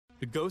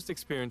The Ghost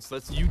experience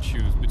lets you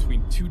choose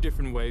between two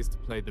different ways to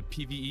play the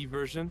PvE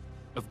version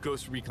of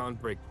Ghost Recon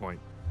Breakpoint.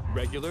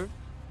 Regular,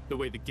 the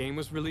way the game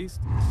was released,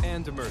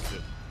 and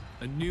immersive,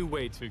 a new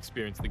way to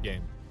experience the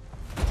game.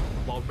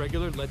 While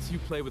regular lets you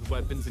play with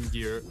weapons and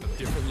gear of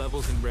different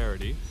levels and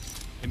rarity,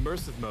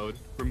 immersive mode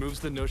removes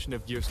the notion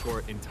of gear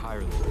score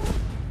entirely.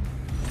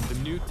 The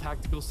new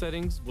tactical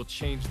settings will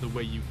change the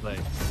way you play.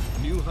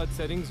 New HUD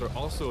settings are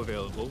also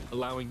available,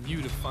 allowing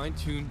you to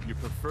fine-tune your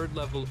preferred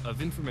level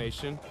of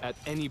information at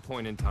any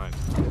point in time.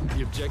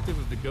 The objective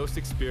of the Ghost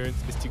experience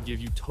is to give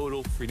you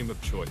total freedom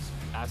of choice.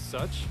 As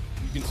such,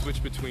 you can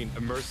switch between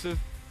immersive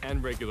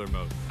and regular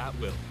mode at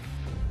will.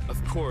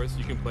 Of course,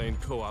 you can play in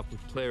co-op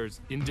with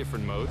players in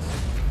different modes,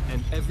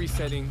 and every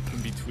setting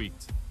can be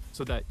tweaked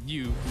so that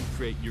you can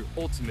create your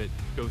ultimate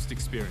Ghost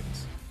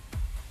experience.